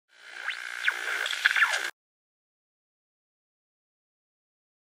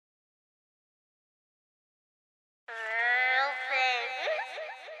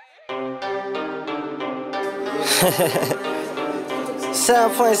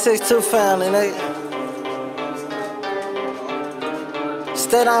7.62 family, nigga.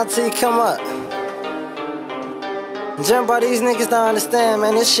 Stay down till you come up. Jimbo, these niggas don't understand,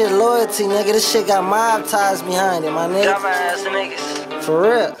 man. This shit loyalty, nigga. This shit got mob ties behind it, my nigga. Dumbass niggas. For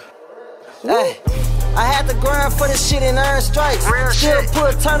real. Hey. I had to grind for this shit and earn stripes. Real Still shit.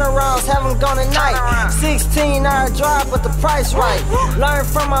 put turnarounds, haven't gone at night. 16-hour drive, but the price right. Learn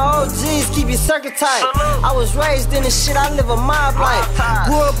from my OGs, keep your circuit tight. Salute. I was raised in this shit, I live a mob life. ties.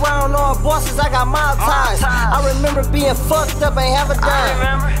 Grew up around all bosses, I got mob ties. ties. I remember being fucked up, ain't have a dime.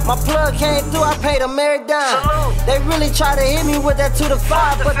 remember. My plug came through, I paid them every dime. Salute. They really tried to hit me with that 2 to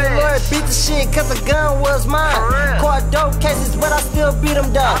 5, but the feds. Lord beat the shit cause the gun was mine. For real. Caught dope cases, but I still beat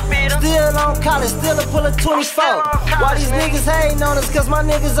them down. beat 'em. Still on college, still a pull of 24. still on college, Why these nigga. niggas hating on us cause my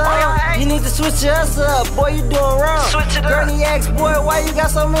niggas y'all on? hate? You need to switch your hustle up, boy, you doing wrong. Switch it up. Granny asks, boy, why you got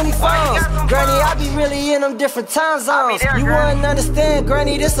so many Why you phones? got them Granny, I phones? be really in them different time zones. there, You Granny. wouldn't understand,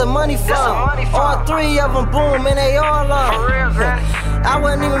 Granny, this a money phone. money All phone. 3 of them boom and they all on. For real, Granny. I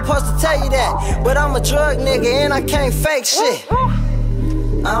wasn't even supposed to tell you that, but I'm a drug nigga and I can't fake shit.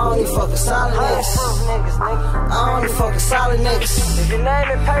 I only fuck with solid niggas. I only fuck with solid niggas. If your name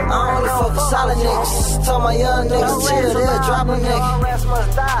and paper, I only fuck with solid niggas. Told my young niggas chill, they'll drop a nigga. All rest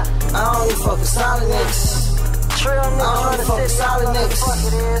must die. I only fuck with solid niggas. Trill niggas I only run the fuck with city. solid What the niggas. fuck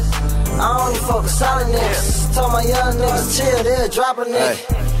it is. I only fuck with solid niggas. Told my young niggas chill, they'll drop a nigga. Hey,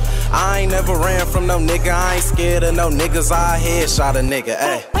 I ain't never ran from no nigga. I ain't scared of no niggas. I headshot a nigga.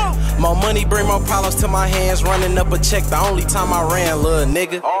 Hey, more money bring more problems to my hands. Running up a check the only time I ran, little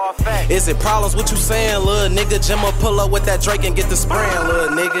nigga. All facts. Is it problems? What you saying, little nigga? Jimbo pull up with that Drake and get the spraying, little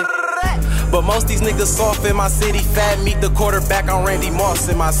nigga. But most these niggas soft in my city. Fat meet the quarterback on Randy Moss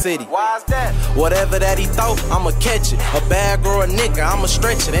in my city. Why's that? Whatever that he throw, I'ma catch it. A bag or a nigga, I'ma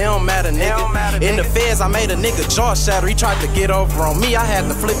stretch it. It don't matter, nigga. don't matter, In the nigga. feds, I made a nigga jaw shatter. He tried to get over on me. I had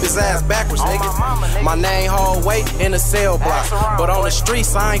to flip his ass backwards, On nigga. my mama, nigga. My name hallway in the cell block. Ask around, But on boy. the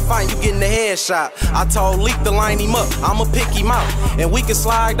streets, I ain't fighting. You getting the headshot. I told Leak to line him up. I'ma pick him out. And we can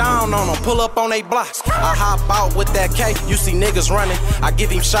slide down on him. Pull up on they block. I hop out with that K. You see niggas running. I give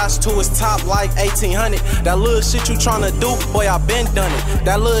him shots to his top like 1800. That little shit you tryna do, boy, I been done it.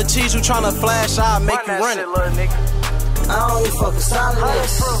 That little cheese you tryna flash, I'll make you that run shit, it. little nigga. I only fuck with solid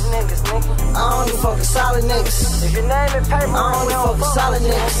niggas. Proof niggas, nigga. I only fuck with solid niggas. If your name and paper, I only fuck with solid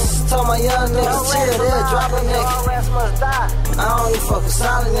niggas. Told my young niggas chill, they'll drop a All nigga. rest must die. I only fuck with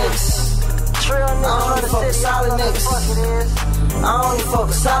solid niggas. Trill niggas I run only the fuck with city. solid What the niggas. fuck it is. I only fuck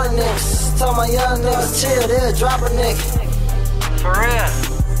with solid niggas. Told my young niggas chill, they'll drop a nigga. For real.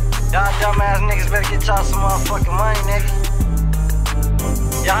 Y'all dumbass niggas better get y'all some motherfucking money, nigga.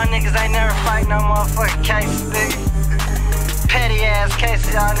 Y'all niggas ain't never fight no motherfucking cases, nigga. Petty ass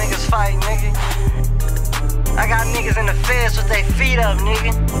cases y'all niggas fight, nigga. I got niggas in the feds with their feet up,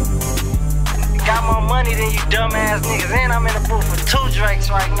 nigga. Got more money than you dumbass niggas, and I'm in the booth with 2 Drakes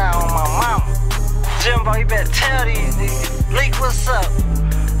right now on my mama. Jimbo, you better tell these niggas. Leak, what's up?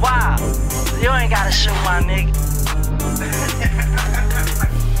 Wow, you ain't gotta shoot my nigga.